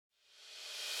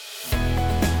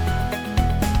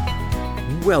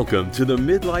Welcome to the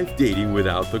Midlife Dating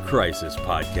Without the Crisis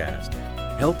podcast,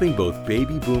 helping both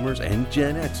baby boomers and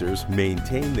Gen Xers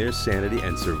maintain their sanity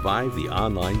and survive the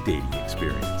online dating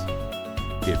experience.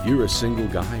 If you're a single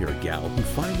guy or gal who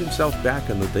find himself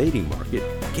back on the dating market,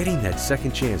 getting that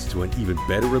second chance to an even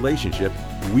better relationship,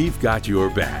 we've got your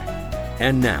back.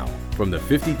 And now, from the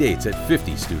 50 Dates at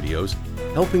 50 studios,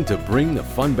 helping to bring the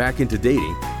fun back into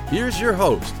dating, here's your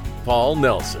host, Paul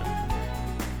Nelson.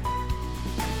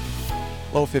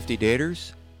 Hello, 50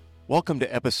 Daters. Welcome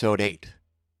to Episode 8,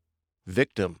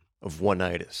 Victim of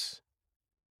One-itis.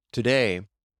 Today,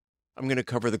 I'm going to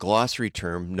cover the glossary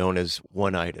term known as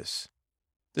one-itis.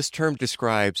 This term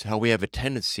describes how we have a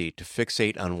tendency to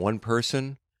fixate on one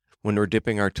person when we're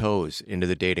dipping our toes into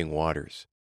the dating waters.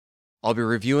 I'll be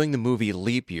reviewing the movie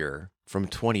Leap Year from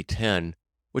 2010,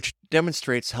 which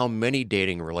demonstrates how many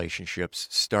dating relationships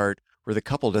start where the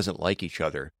couple doesn't like each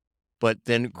other, but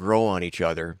then grow on each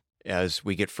other as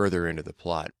we get further into the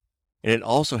plot. And it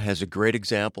also has a great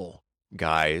example,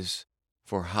 guys,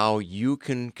 for how you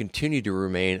can continue to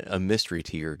remain a mystery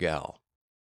to your gal.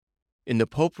 In the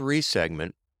potpourri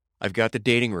segment, I've got the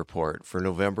dating report for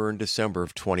November and December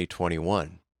of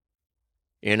 2021.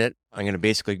 In it, I'm going to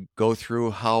basically go through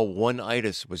how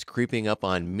one-itis was creeping up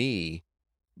on me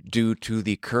due to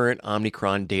the current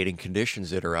Omicron dating conditions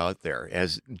that are out there,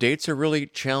 as dates are really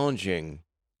challenging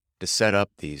to set up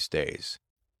these days.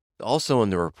 Also in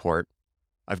the report,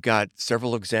 I've got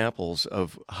several examples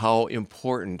of how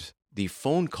important the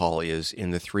phone call is in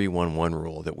the 311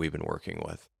 rule that we've been working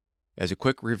with. As a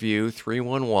quick review,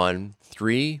 311,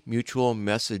 3 mutual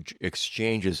message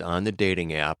exchanges on the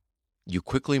dating app. You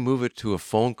quickly move it to a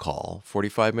phone call,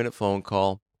 45-minute phone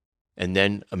call, and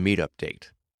then a meetup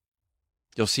date.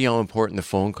 You'll see how important the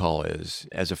phone call is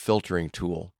as a filtering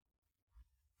tool.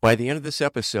 By the end of this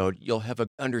episode, you'll have an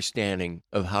understanding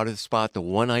of how to spot the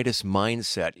one-itis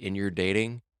mindset in your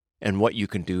dating and what you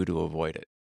can do to avoid it.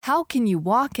 How can you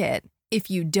walk it if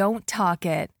you don't talk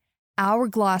it? Our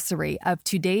glossary of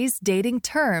today's dating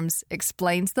terms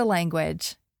explains the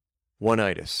language.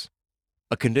 One-itis,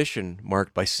 a condition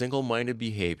marked by single-minded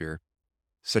behavior,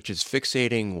 such as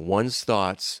fixating one's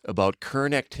thoughts about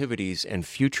current activities and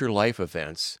future life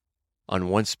events on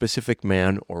one specific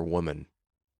man or woman.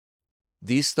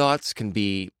 These thoughts can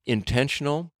be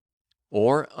intentional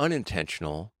or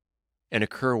unintentional and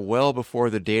occur well before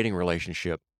the dating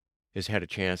relationship has had a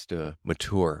chance to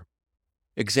mature.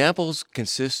 Examples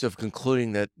consist of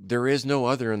concluding that there is no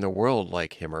other in the world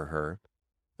like him or her,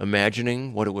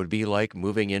 imagining what it would be like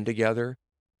moving in together,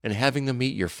 and having them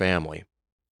meet your family.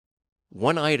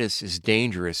 One-itis is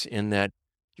dangerous in that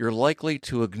you're likely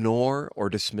to ignore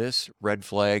or dismiss red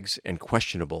flags and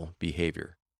questionable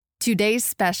behavior. Today's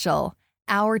special,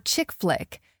 our chick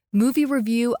flick, movie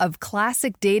review of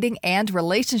classic dating and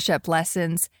relationship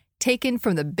lessons taken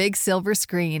from the big silver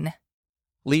screen.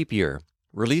 Leap Year,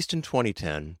 released in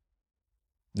 2010.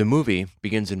 The movie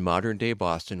begins in modern-day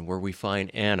Boston, where we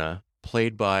find Anna,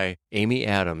 played by Amy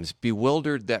Adams,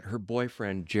 bewildered that her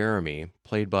boyfriend Jeremy,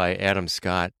 played by Adam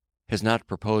Scott, has not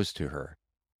proposed to her.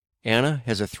 Anna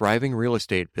has a thriving real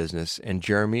estate business, and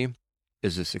Jeremy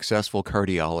is a successful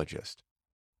cardiologist.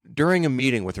 During a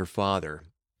meeting with her father,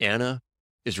 Anna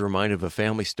is reminded of a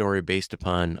family story based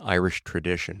upon Irish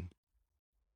tradition.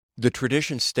 The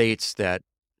tradition states that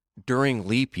during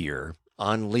leap year,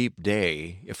 on leap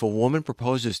day, if a woman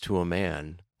proposes to a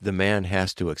man, the man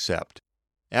has to accept.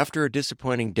 After a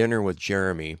disappointing dinner with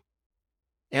Jeremy,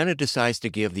 Anna decides to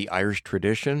give the Irish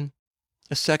tradition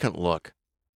a second look.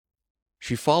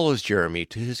 She follows Jeremy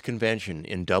to his convention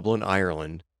in Dublin,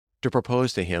 Ireland, to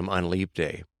propose to him on leap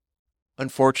day.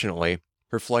 Unfortunately,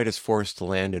 her flight is forced to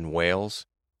land in Wales,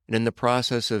 and in the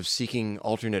process of seeking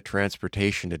alternate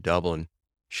transportation to Dublin,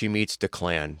 she meets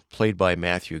Declan, played by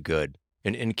Matthew Good,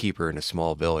 an innkeeper in a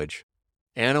small village.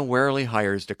 Anna warily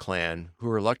hires Declan, who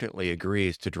reluctantly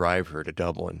agrees to drive her to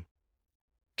Dublin.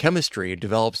 Chemistry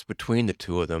develops between the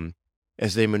two of them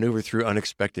as they maneuver through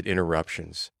unexpected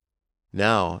interruptions.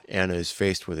 Now, Anna is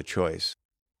faced with a choice.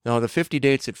 Now, the 50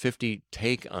 Dates at 50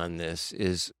 take on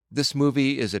this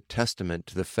movie is a testament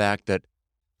to the fact that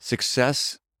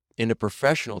success in a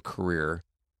professional career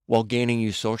while gaining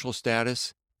you social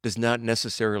status does not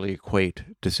necessarily equate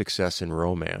to success in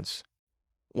romance.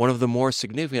 One of the more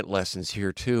significant lessons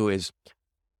here, too, is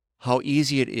how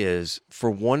easy it is for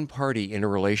one party in a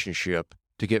relationship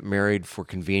to get married for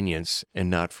convenience and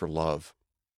not for love.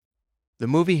 The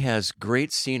movie has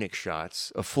great scenic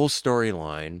shots, a full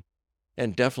storyline,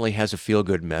 and definitely has a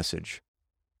feel-good message.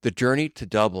 The journey to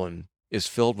Dublin is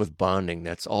filled with bonding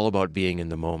that's all about being in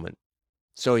the moment.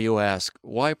 So you ask,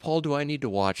 why, Paul, do I need to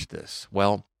watch this?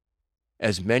 Well,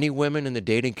 As many women in the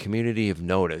dating community have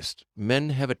noticed,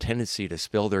 men have a tendency to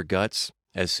spill their guts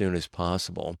as soon as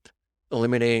possible,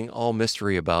 eliminating all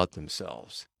mystery about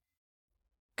themselves.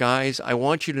 Guys, I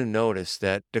want you to notice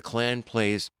that Declan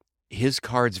plays his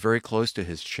cards very close to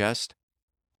his chest,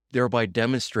 thereby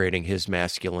demonstrating his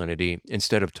masculinity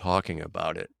instead of talking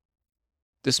about it.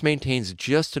 This maintains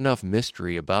just enough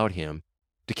mystery about him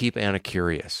to keep Anna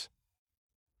curious.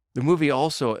 The movie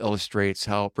also illustrates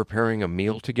how preparing a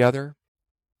meal together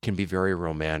can be very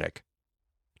romantic.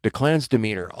 Declan's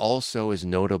demeanor also is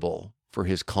notable for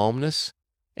his calmness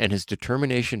and his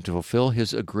determination to fulfill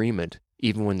his agreement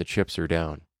even when the chips are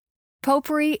down.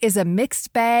 Potpourri is a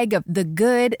mixed bag of the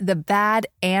good, the bad,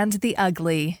 and the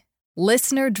ugly.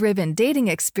 Listener-driven dating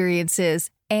experiences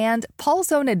and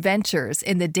Paul's own adventures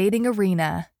in the dating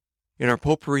arena. In our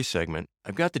Potpourri segment,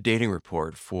 I've got the dating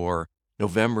report for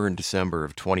November and December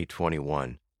of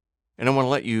 2021. And I want to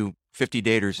let you 50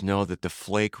 daters know that the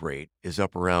flake rate is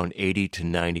up around 80 to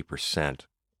 90%.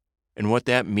 And what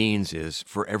that means is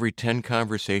for every 10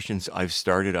 conversations I've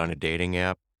started on a dating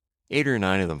app, 8 or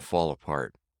 9 of them fall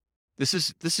apart. This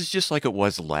is just like it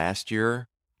was last year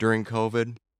during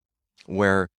COVID,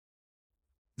 where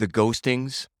the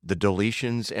ghostings, the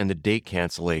deletions, and the date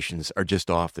cancellations are just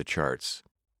off the charts.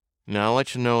 Now, I'll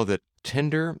let you know that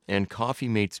Tinder and Coffee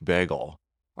Mates Bagel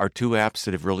are 2 apps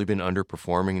that have really been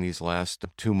underperforming in these last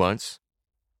 2 months.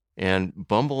 And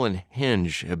Bumble and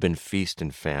Hinge have been feast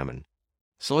and famine.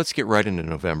 So let's get right into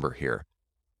November here.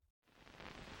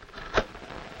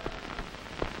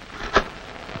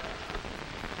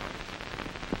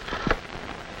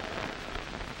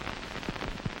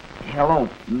 Hello,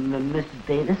 Mrs.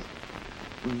 Davis.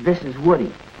 This is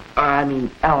Woody.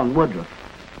 Alan Woodruff.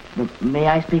 May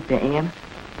I speak to Ann?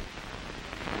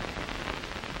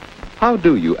 How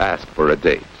do you ask for a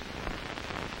date?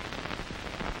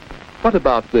 What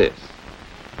about this?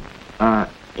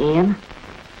 Ann?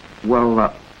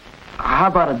 Well, how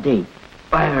about a date?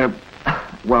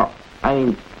 Well,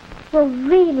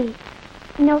 really?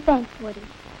 No thanks, Woody.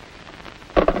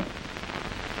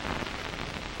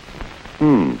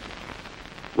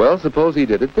 Well, suppose he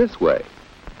did it this way.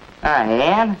 Hi,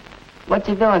 Ann. What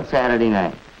you doing Saturday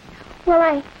night?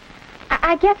 Well,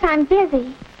 I guess I'm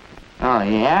busy. Oh,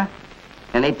 yeah?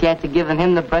 Any chance of giving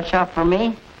him the brush off for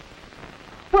me?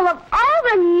 Well, of all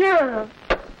the nerve!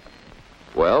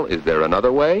 Well, is there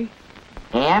another way?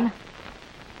 Ann?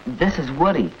 This is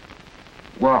Woody.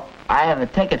 Well, I have a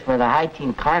ticket for the High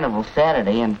Teen Carnival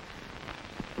Saturday, and...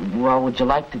 Well, would you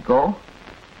like to go?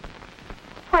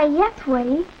 Why, yes,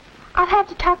 Woody. I'll have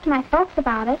to talk to my folks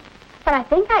about it, but I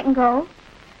think I can go.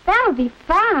 That would be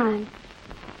fun.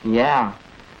 Yeah.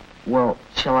 Well,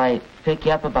 shall I pick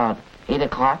you up about 8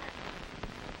 o'clock?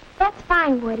 That's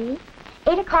fine, Woody.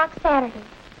 8 o'clock Saturday.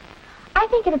 I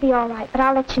think it'll be all right, but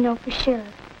I'll let you know for sure.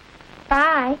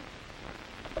 Bye.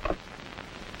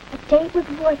 A date with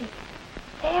Woody.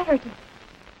 Saturday.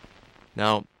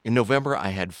 Now, in November, I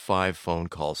had 5 phone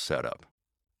calls set up.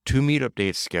 2 meetup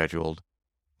dates scheduled,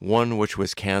 1 which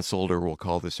was canceled, or we'll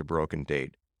call this a broken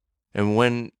date. And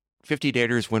when 50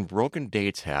 daters, when broken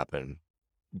dates happen,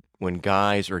 when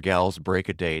guys or gals break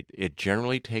a date, it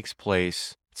generally takes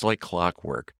place, it's like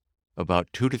clockwork,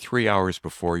 about 2 to 3 hours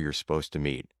before you're supposed to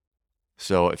meet.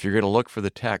 So if you're going to look for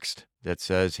the text that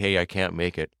says, hey, I can't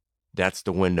make it, that's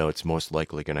the window it's most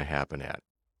likely going to happen at.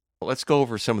 Let's go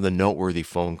over some of the noteworthy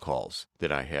phone calls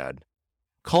that I had.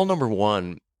 Call number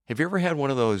 1, have you ever had one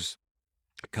of those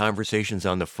conversations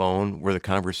on the phone where the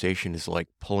conversation is like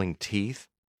pulling teeth?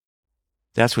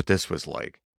 That's what this was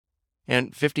like.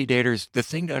 And 50 daters, the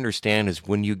thing to understand is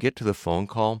when you get to the phone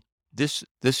call, this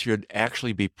should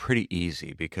actually be pretty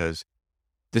easy, because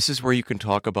this is where you can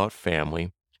talk about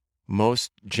family.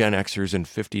 Most Gen Xers and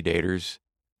 50 daters,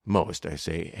 most I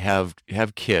say, have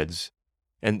kids.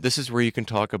 And this is where you can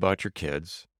talk about your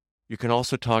kids. You can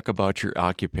also talk about your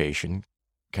occupation,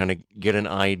 kind of get an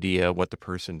idea what the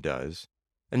person does.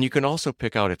 And you can also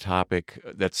pick out a topic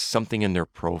that's something in their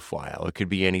profile. It could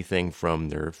be anything from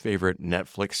their favorite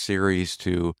Netflix series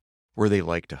to where they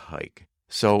like to hike.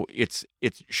 So it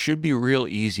should be real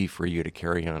easy for you to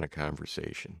carry on a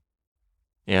conversation.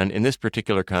 And in this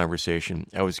particular conversation,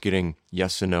 I was getting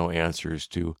yes and no answers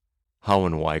to how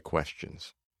and why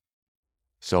questions.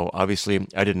 So obviously,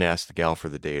 I didn't ask the gal for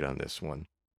the date on this one.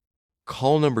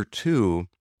 Call number 2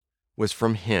 was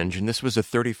from Hinge, and this was a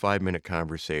 35-minute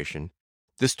conversation.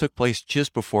 This took place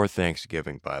just before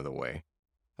Thanksgiving, by the way.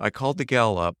 I called the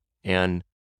gal up, and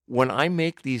when I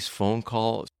make these phone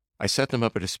calls, I set them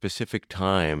up at a specific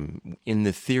time in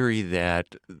the theory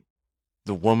that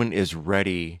the woman is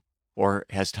ready or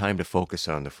has time to focus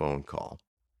on the phone call.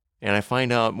 And I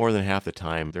find out more than half the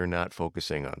time they're not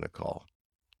focusing on the call.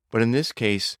 But in this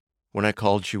case, when I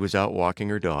called, she was out walking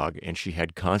her dog and she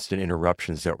had constant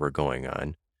interruptions that were going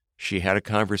on. She had a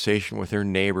conversation with her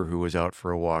neighbor who was out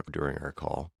for a walk during our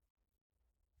call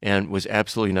and was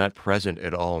absolutely not present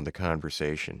at all in the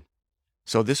conversation.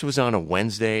 So this was on a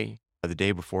Wednesday, the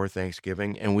day before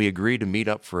Thanksgiving, and we agreed to meet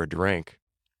up for a drink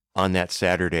on that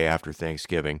Saturday after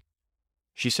Thanksgiving.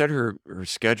 She said her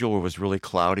schedule was really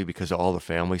cloudy because of all the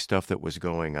family stuff that was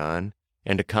going on,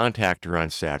 and to contact her on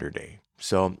Saturday.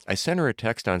 So I sent her a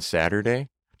text on Saturday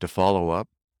to follow up.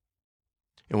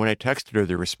 And when I texted her,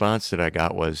 the response that I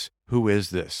got was, "Who is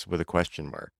this?" with a question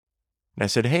mark. And I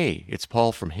said, "Hey, it's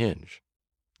Paul from Hinge,"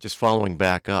 just following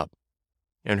back up.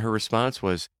 And her response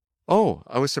was, "Oh,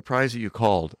 I was surprised that you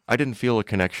called. I didn't feel a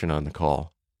connection on the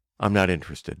call. I'm not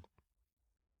interested."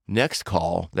 Next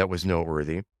call that was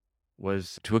noteworthy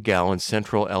was to a gal in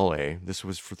central LA. This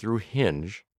was through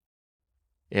Hinge.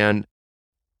 And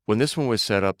when this one was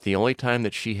set up, the only time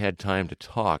that she had time to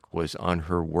talk was on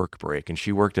her work break, and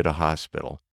she worked at a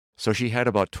hospital. So she had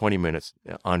about 20 minutes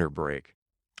on her break.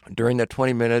 During that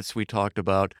 20 minutes, we talked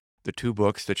about the 2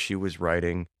 books that she was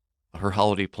writing, her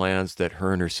holiday plans that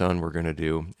her and her son were going to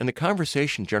do, and the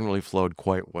conversation generally flowed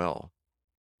quite well.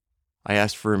 I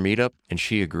asked for a meetup, and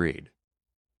she agreed.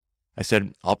 I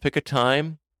said, "I'll pick a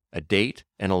time, a date,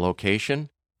 and a location,"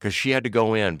 because she had to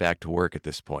go back to work at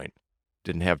this point.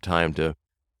 Didn't have time to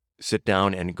sit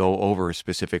down and go over a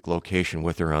specific location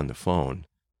with her on the phone.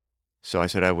 So I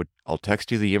said I'll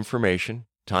text you the information,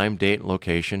 time, date, and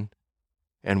location,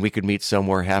 and we could meet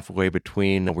somewhere halfway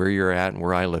between where you're at and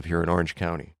where I live here in Orange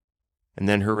County. And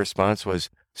then her response was,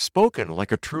 "Spoken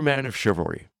like a true man of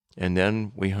chivalry." And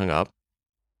then we hung up.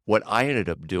 What I ended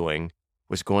up doing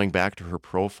was going back to her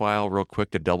profile real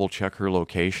quick to double check her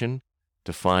location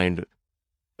to find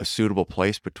a suitable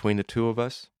place between the two of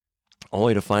us,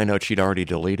 only to find out she'd already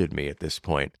deleted me at this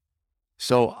point.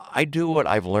 So I do what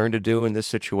I've learned to do in this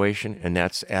situation, and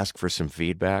that's ask for some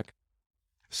feedback.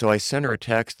 So I sent her a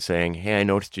text saying, "Hey, I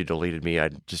noticed you deleted me.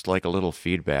 I'd just like a little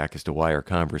feedback as to why our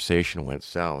conversation went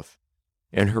south."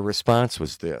 And her response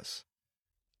was this: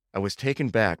 "I was taken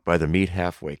back by the meet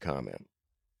halfway comment.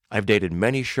 I've dated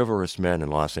many chivalrous men in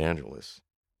Los Angeles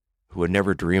who would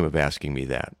never dream of asking me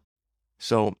that."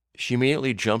 So she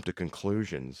immediately jumped to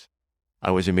conclusions.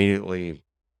 I was immediately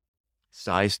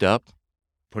sized up,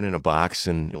 put in a box,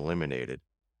 and eliminated.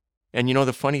 And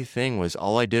the funny thing was,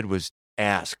 all I did was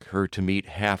ask her to meet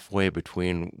halfway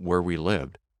between where we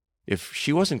lived. If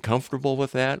she wasn't comfortable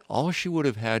with that, all she would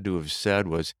have had to have said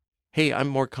was, "Hey, I'm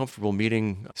more comfortable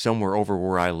meeting somewhere over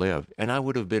where I live," and I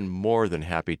would have been more than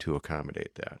happy to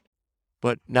accommodate that.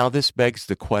 But now this begs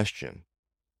the question.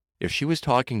 If she was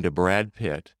talking to Brad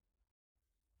Pitt,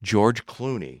 George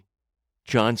Clooney,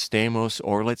 John Stamos,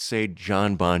 or let's say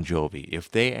John Bon Jovi, if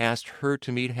they asked her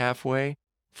to meet halfway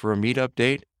for a meetup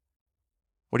date,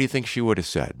 what do you think she would have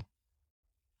said?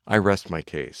 I rest my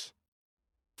case.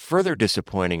 Further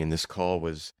disappointing in this call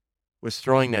was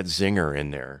throwing that zinger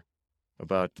in there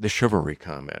about the chivalry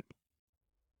comment.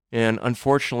 And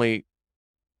unfortunately,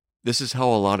 this is how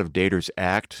a lot of daters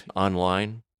act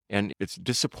online, and it's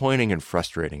disappointing and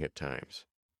frustrating at times.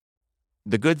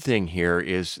 The good thing here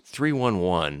is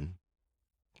 311,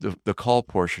 the call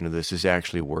portion of this is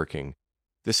actually working.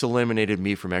 This eliminated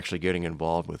me from actually getting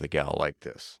involved with a gal like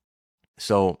this.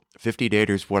 So 50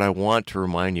 daters, what I want to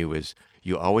remind you is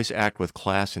you always act with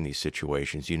class in these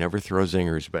situations. You never throw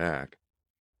zingers back.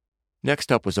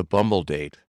 Next up was a Bumble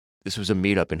date. This was a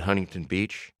meetup in Huntington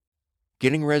Beach.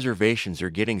 Getting reservations or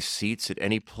getting seats at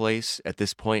any place at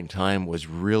this point in time was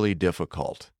really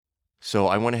difficult. So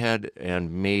I went ahead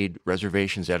and made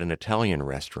reservations at an Italian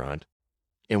restaurant.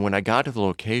 And when I got to the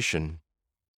location,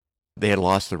 they had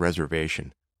lost the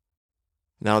reservation.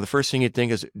 Now, the first thing you'd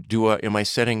think is, am I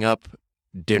setting up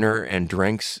dinner and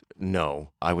drinks?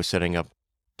 No, I was setting up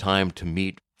time to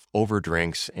meet over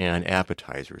drinks and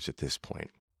appetizers at this point.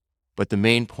 But the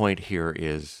main point here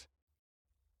is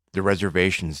the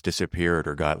reservations disappeared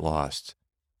or got lost.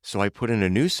 So I put in a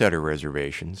new set of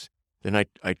reservations. Then I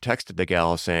texted the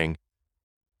gal saying,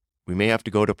 "We may have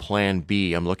to go to plan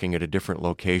B. I'm looking at a different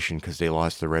location because they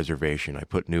lost the reservation. I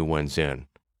put new ones in.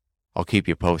 I'll keep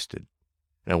you posted."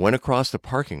 And I went across the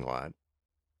parking lot,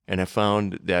 and I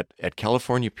found that at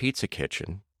California Pizza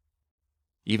Kitchen,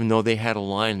 even though they had a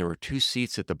line, there were 2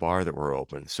 seats at the bar that were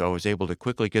open. So I was able to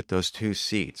quickly get those 2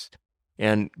 seats.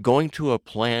 And going to a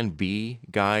plan B,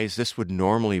 guys, this would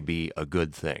normally be a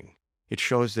good thing. It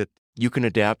shows that you can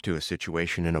adapt to a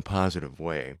situation in a positive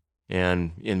way.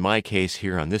 And in my case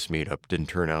here on this meetup, didn't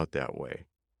turn out that way.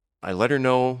 I let her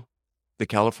know the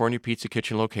California Pizza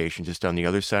Kitchen location just on the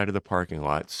other side of the parking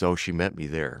lot, so she met me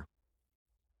there.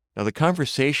 Now, the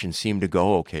conversation seemed to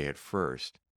go okay at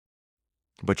first,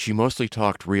 but she mostly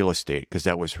talked real estate because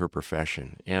that was her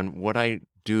profession. And what I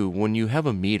do when you have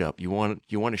a meetup, you want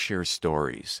to share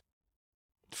stories.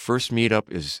 First meetup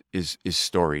is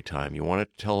story time. You want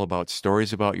to tell about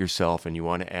stories about yourself, and you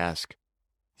want to ask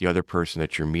the other person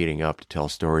that you're meeting up to tell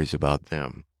stories about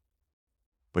them.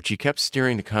 But she kept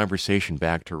steering the conversation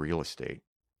back to real estate.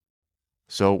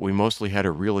 So we mostly had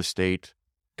a real estate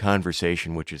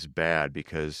conversation, which is bad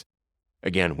because,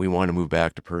 again, we want to move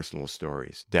back to personal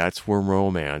stories. That's where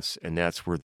romance, and that's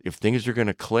where, if things are going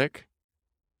to click,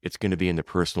 it's going to be in the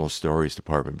personal stories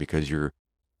department because you're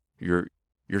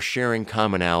sharing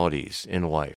commonalities in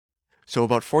life. So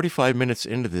about 45 minutes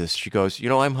into this, she goes,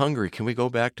 I'm hungry. Can we go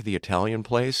back to the Italian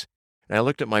place? And I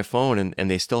looked at my phone,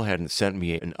 and they still hadn't sent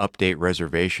me an update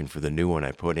reservation for the new one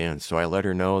I put in. So I let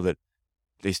her know that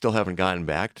they still haven't gotten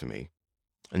back to me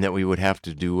and that we would have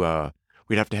to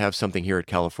we'd have to have something here at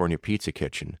California Pizza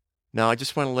Kitchen. Now, I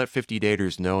just want to let 50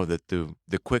 daters know that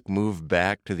the quick move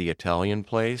back to the Italian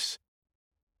place,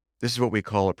 this is what we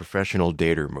call a professional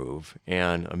dater move.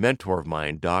 And a mentor of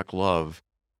mine, Doc Love,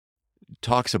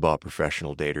 talks about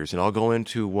professional daters. And I'll go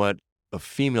into what a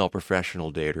female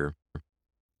professional dater,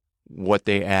 what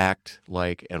they act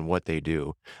like and what they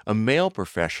do. A male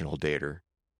professional dater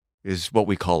is what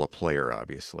we call a player,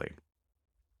 obviously.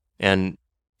 And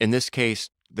in this case,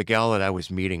 the gal that I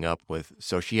was meeting up with,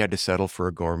 so she had to settle for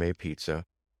a gourmet pizza.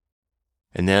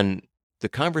 And then the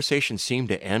conversation seemed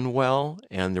to end well,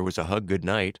 and there was a hug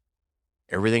goodnight.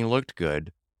 Everything looked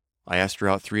good. I asked her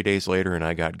out 3 days later, and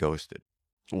I got ghosted.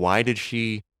 Why did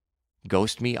she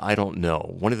ghost me? I don't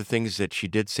know. One of the things that she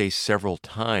did say several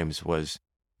times was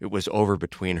it was over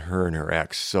between her and her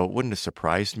ex, so it wouldn't have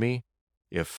surprised me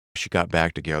if she got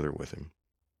back together with him.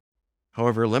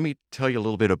 However, let me tell you a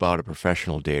little bit about a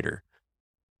professional dater.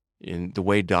 In the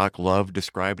way Doc Love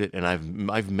described it, and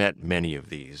I've met many of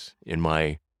these in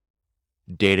my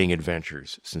dating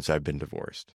adventures since I've been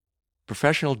divorced.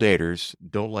 Professional daters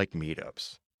don't like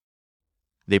meetups.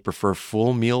 They prefer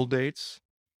full meal dates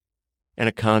and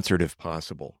a concert if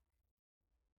possible.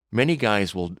 Many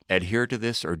guys will adhere to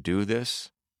this or do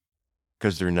this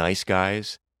because they're nice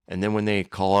guys, and then when they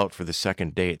call out for the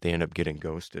second date, they end up getting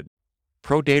ghosted.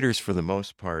 Pro daters, for the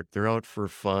most part, they're out for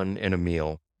fun and a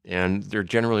meal, and they're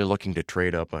generally looking to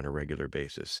trade up on a regular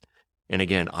basis. And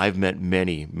again, I've met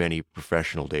many, many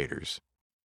professional daters.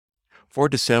 For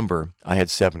December, I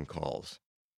had 7 calls.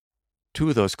 2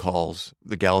 of those calls,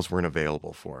 the gals weren't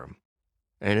available for them.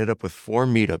 I ended up with 4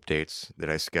 meetup dates that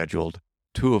I scheduled,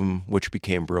 2 of them which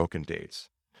became broken dates.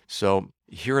 So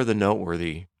here are the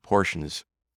noteworthy portions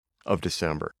of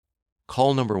December.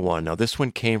 Call number 1. Now, this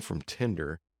one came from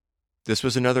Tinder. This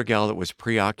was another gal that was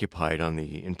preoccupied on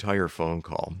the entire phone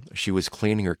call. She was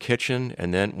cleaning her kitchen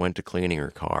and then went to cleaning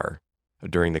her car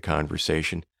during the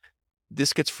conversation.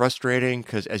 This gets frustrating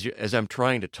because as I'm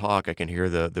trying to talk, I can hear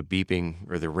the beeping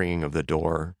or the ringing of the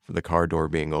door, the car door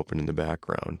being open in the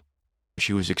background.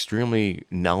 She was extremely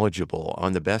knowledgeable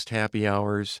on the best happy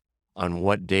hours, on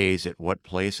what days, at what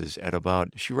places,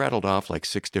 she rattled off like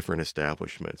 6 different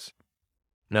establishments.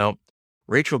 Now,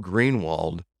 Rachel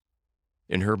Greenwald,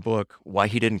 in her book, Why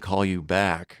He Didn't Call You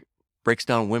Back, breaks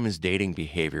down women's dating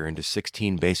behavior into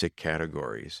 16 basic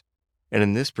categories. And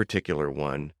in this particular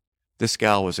one, this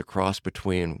gal was a cross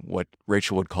between what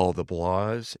Rachel would call the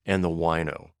blahs and the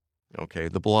wino. Okay,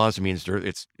 the blahs means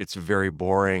it's very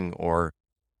boring or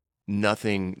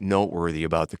nothing noteworthy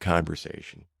about the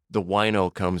conversation. The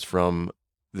wino comes from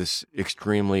this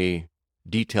extremely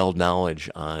detailed knowledge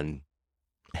on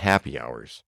happy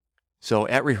hours. So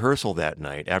at rehearsal that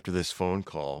night, after this phone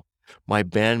call, my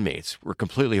bandmates were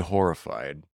completely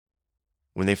horrified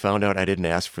when they found out I didn't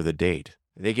ask for the date.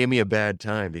 They gave me a bad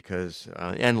time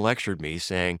and lectured me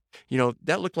saying,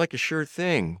 that looked like a sure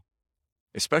thing,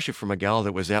 especially from a gal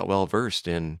that was that well versed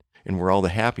in where all the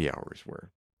happy hours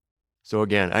were. So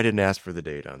again, I didn't ask for the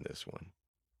date on this one.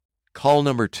 Call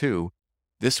number 2,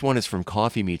 this one is from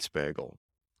Coffee Meets Bagel.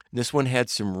 This one had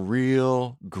some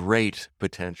real great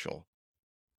potential.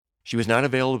 She was not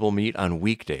available to meet on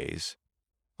weekdays.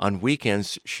 On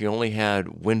weekends, she only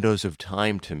had windows of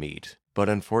time to meet, but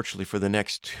unfortunately for the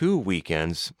next 2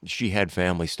 weekends, she had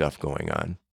family stuff going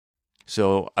on.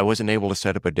 So I wasn't able to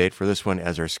set up a date for this one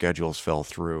as our schedules fell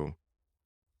through.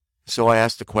 So I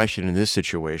asked the question in this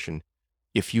situation,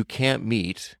 if you can't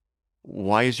meet,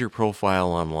 why is your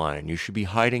profile online? You should be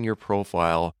hiding your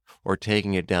profile or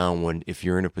taking it down if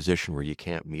you're in a position where you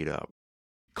can't meet up.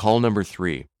 Call number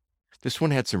 3. This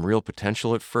one had some real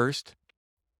potential at first.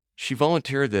 She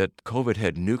volunteered that COVID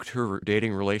had nuked her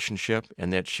dating relationship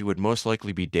and that she would most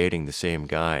likely be dating the same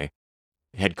guy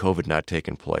had COVID not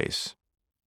taken place.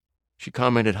 She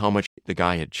commented how much the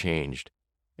guy had changed,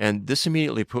 and this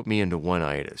immediately put me into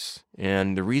one-itis.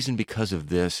 And the reason because of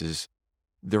this is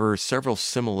there were several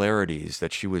similarities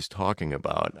that she was talking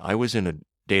about. I was in a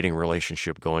dating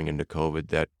relationship going into COVID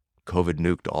that COVID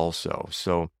nuked also.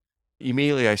 So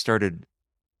immediately I started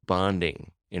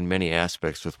bonding in many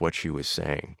aspects with what she was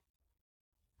saying.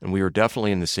 And we were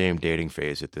definitely in the same dating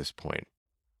phase at this point.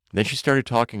 Then she started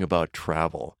talking about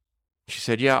travel. She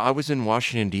said, yeah, I was in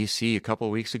Washington, D.C. a couple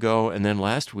of weeks ago, and then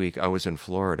last week I was in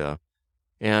Florida.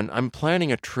 And I'm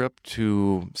planning a trip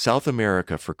to South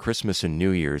America for Christmas and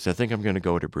New Year's. I think I'm going to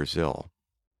go to Brazil.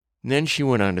 And then she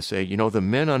went on to say, the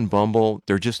men on Bumble,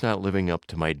 they're just not living up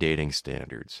to my dating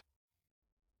standards.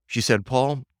 She said,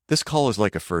 Paul, this call is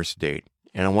like a first date,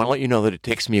 and I want to let you know that it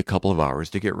takes me a couple of hours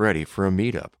to get ready for a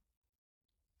meetup.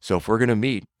 So if we're going to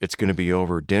meet, it's going to be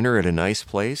over dinner at a nice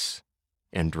place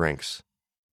and drinks.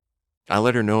 I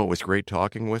let her know it was great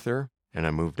talking with her, and I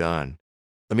moved on.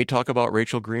 Let me talk about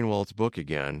Rachel Greenwald's book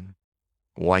again,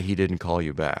 Why He Didn't Call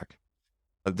You Back.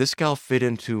 This gal fit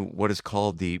into what is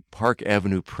called the Park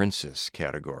Avenue Princess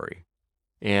category.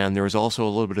 And there was also a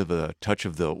little bit of a touch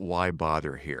of the why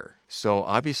bother here. So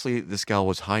obviously this gal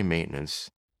was high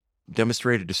maintenance,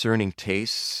 demonstrated discerning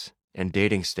tastes and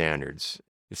dating standards.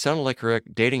 It sounded like her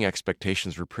dating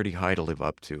expectations were pretty high to live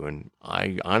up to, and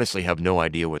I honestly have no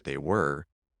idea what they were,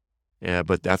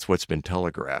 but that's what's been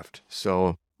telegraphed.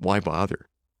 So why bother?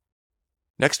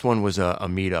 Next one was a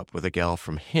meetup with a gal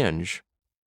from Hinge.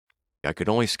 I could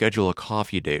only schedule a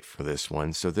coffee date for this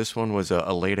one, so this one was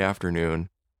a late afternoon.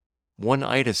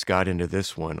 One-itis got into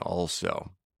this one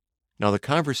also. Now, the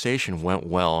conversation went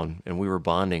well, and we were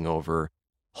bonding over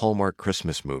Hallmark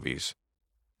Christmas movies.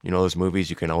 Those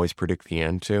movies you can always predict the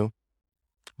end to,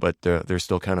 but they're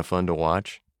still kind of fun to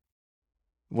watch.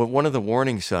 Well, one of the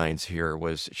warning signs here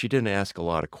was she didn't ask a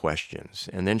lot of questions,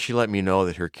 and then she let me know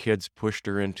that her kids pushed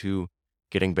her into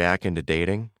getting back into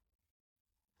dating.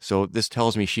 So this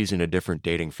tells me she's in a different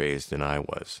dating phase than I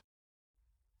was.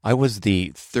 I was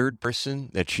the third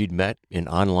person that she'd met in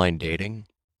online dating,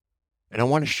 and I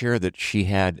want to share that she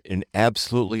had an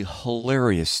absolutely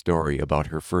hilarious story about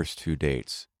her first 2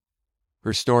 dates.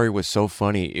 Her story was so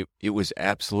funny, it was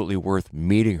absolutely worth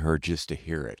meeting her just to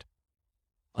hear it.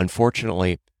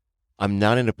 Unfortunately, I'm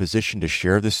not in a position to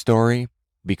share this story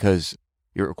because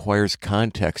it requires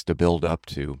context to build up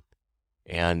to,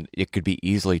 and it could be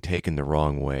easily taken the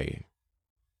wrong way.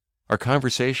 Our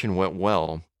conversation went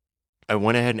well. I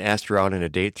went ahead and asked her out on a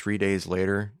date 3 days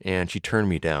later, and she turned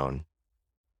me down.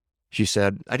 She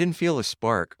said, I didn't feel a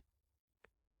spark.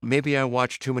 Maybe I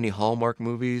watched too many Hallmark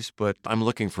movies, but I'm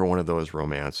looking for one of those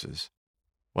romances.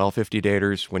 Well, 50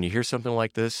 daters, when you hear something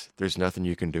like this, there's nothing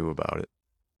you can do about it.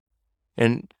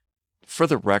 And for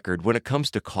the record, when it comes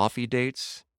to coffee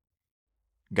dates,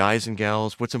 guys and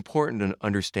gals, what's important to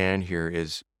understand here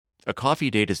is a coffee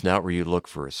date is not where you look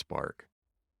for a spark.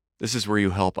 This is where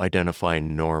you help identify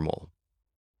normal.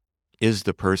 Is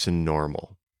the person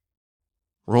normal?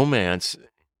 Romance,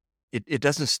 it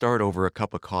doesn't start over a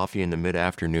cup of coffee in the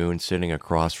mid-afternoon sitting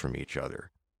across from each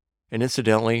other. And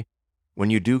incidentally, when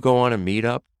you do go on a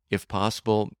meetup, if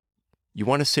possible, you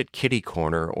want to sit kitty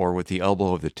corner or with the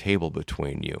elbow of the table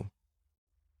between you.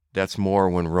 That's more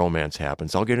when romance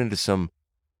happens. I'll get into some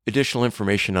additional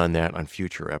information on that on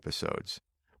future episodes.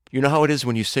 You know how it is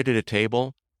when you sit at a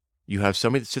table? You have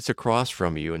somebody that sits across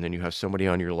from you, and then you have somebody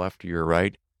on your left or your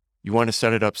right. You want to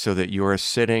set it up so that you are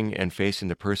sitting and facing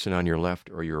the person on your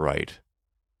left or your right.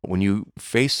 When you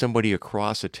face somebody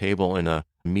across a table in a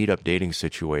meetup dating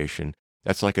situation,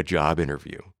 that's like a job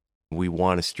interview. We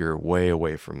want to steer way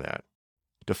away from that.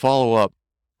 To follow up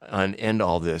and end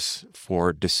all this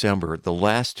for December, the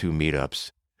last 2 meetups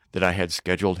that I had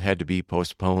scheduled had to be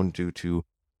postponed due to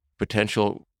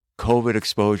potential COVID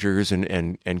exposures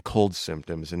and cold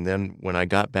symptoms. And then when I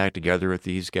got back together with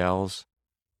these gals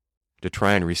to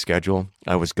try and reschedule,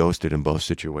 I was ghosted in both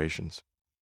situations.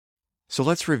 So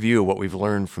let's review what we've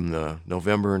learned from the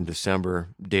November and December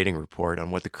dating report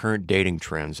on what the current dating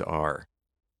trends are.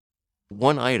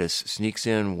 One-itis sneaks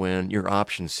in when your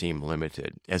options seem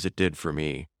limited, as it did for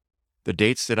me. The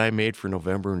dates that I made for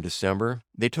November and December,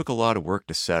 they took a lot of work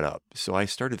to set up, so I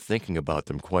started thinking about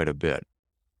them quite a bit.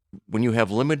 When you have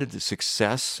limited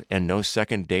success and no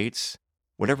second dates,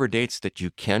 whatever dates that you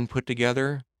can put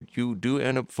together, you do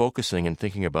end up focusing and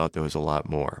thinking about those a lot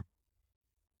more.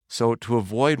 So to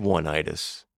avoid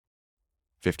one-itis,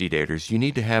 50 daters, you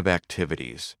need to have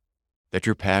activities that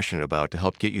you're passionate about to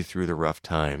help get you through the rough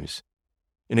times.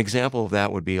 An example of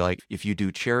that would be like if you do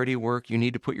charity work, you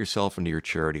need to put yourself into your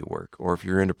charity work. Or if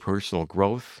you're into personal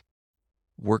growth,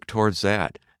 work towards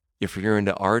that. If you're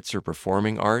into arts or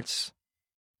performing arts,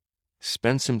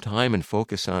 spend some time and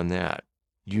focus on that.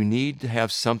 You need to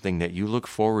have something that you look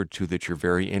forward to that you're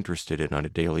very interested in on a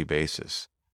daily basis.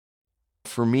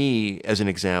 For me, as an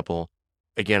example,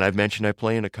 again, I've mentioned I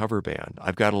play in a cover band.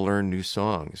 I've got to learn new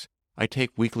songs. I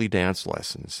take weekly dance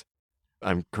lessons.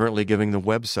 I'm currently giving the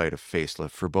website a facelift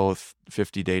for both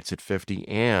 50 Dates at 50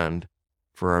 and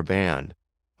for our band.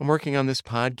 I'm working on this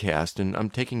podcast and I'm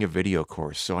taking a video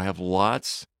course, so I have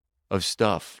lots of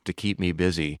stuff to keep me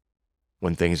busy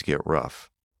when things get rough.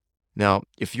 Now,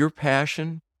 if your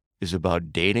passion is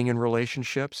about dating and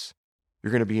relationships,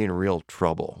 you're going to be in real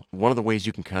trouble. One of the ways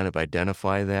you can kind of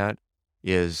identify that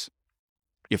is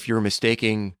if you're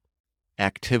mistaking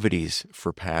activities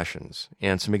for passions.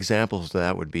 And some examples of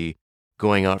that would be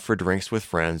going out for drinks with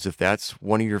friends. If that's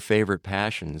one of your favorite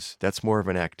passions, that's more of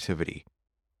an activity.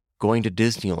 Going to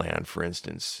Disneyland, for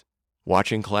instance,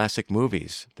 watching classic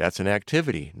movies, that's an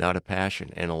activity, not a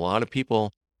passion. And a lot of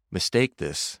people mistake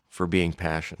this for being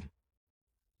passion.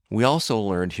 We also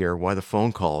learned here why the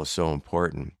phone call is so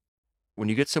important. When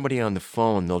you get somebody on the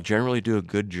phone, they'll generally do a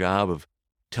good job of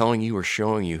telling you or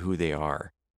showing you who they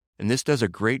are. And this does a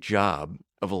great job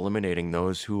of eliminating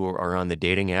those who are on the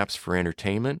dating apps for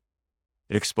entertainment.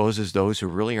 It exposes those who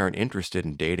really aren't interested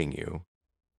in dating you.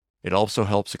 It also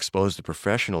helps expose the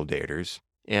professional daters,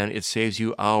 and it saves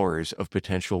you hours of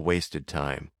potential wasted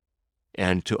time.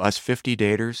 And to us 50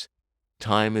 daters,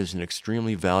 time is an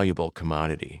extremely valuable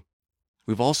commodity.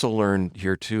 We've also learned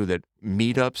here, too, that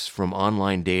meetups from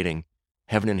online dating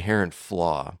have an inherent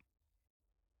flaw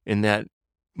in that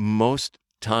most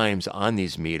times on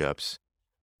these meetups,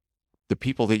 the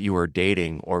people that you are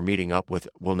dating or meeting up with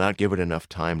will not give it enough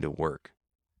time to work.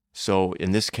 So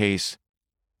in this case,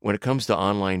 when it comes to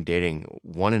online dating,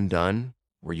 one and done,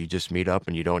 where you just meet up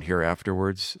and you don't hear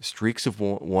afterwards, streaks of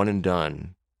one and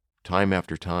done, time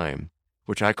after time,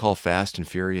 which I call fast and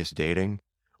furious dating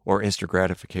or instant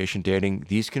gratification dating,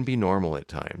 these can be normal at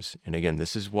times. And again,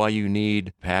 this is why you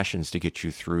need passions to get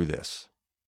you through this.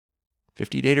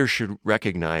 50 daters should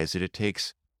recognize that it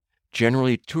takes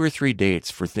generally 2 or 3 dates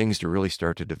for things to really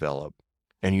start to develop.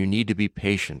 And you need to be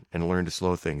patient and learn to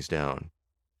slow things down.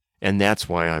 And that's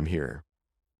why I'm here.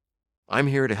 I'm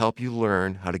here to help you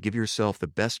learn how to give yourself the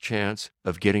best chance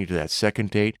of getting to that second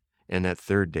date and that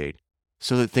third date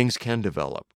so that things can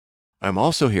develop. I'm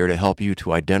also here to help you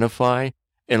to identify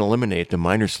and eliminate the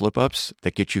minor slip-ups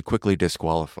that get you quickly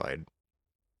disqualified.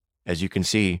 As you can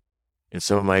see, in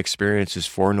some of my experiences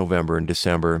for November and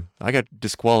December, I got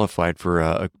disqualified for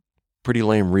a pretty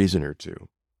lame reason or two.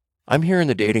 I'm here in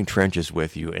the dating trenches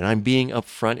with you, and I'm being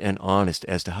upfront and honest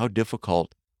as to how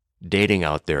difficult dating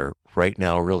out there right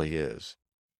now really is.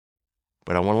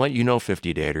 But I want to let you know,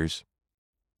 50 daters,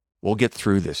 we'll get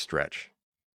through this stretch.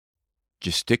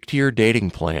 Just stick to your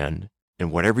dating plan,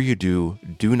 and whatever you do,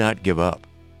 do not give up.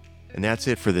 And that's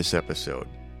it for this episode.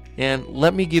 And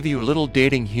let me give you a little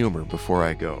dating humor before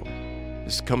I go.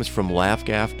 This comes from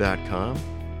laughgaff.com.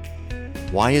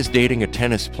 Why is dating a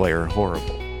tennis player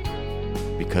horrible?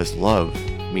 Because love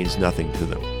means nothing to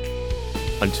them.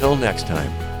 Until next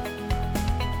time.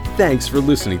 Thanks for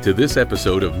listening to this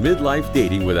episode of Midlife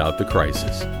Dating Without the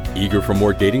Crisis. Eager for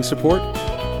more dating support?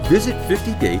 Visit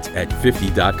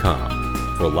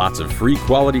 50dates@50.com for lots of free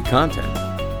quality content.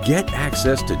 Get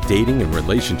access to dating and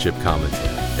relationship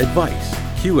commentary, advice,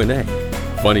 Q&A,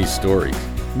 funny stories,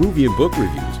 movie and book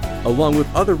reviews, along with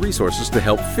other resources to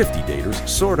help 50 daters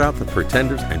sort out the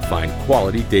pretenders and find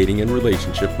quality dating and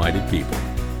relationship-minded people.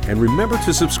 And remember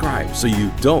to subscribe so you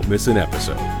don't miss an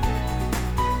episode.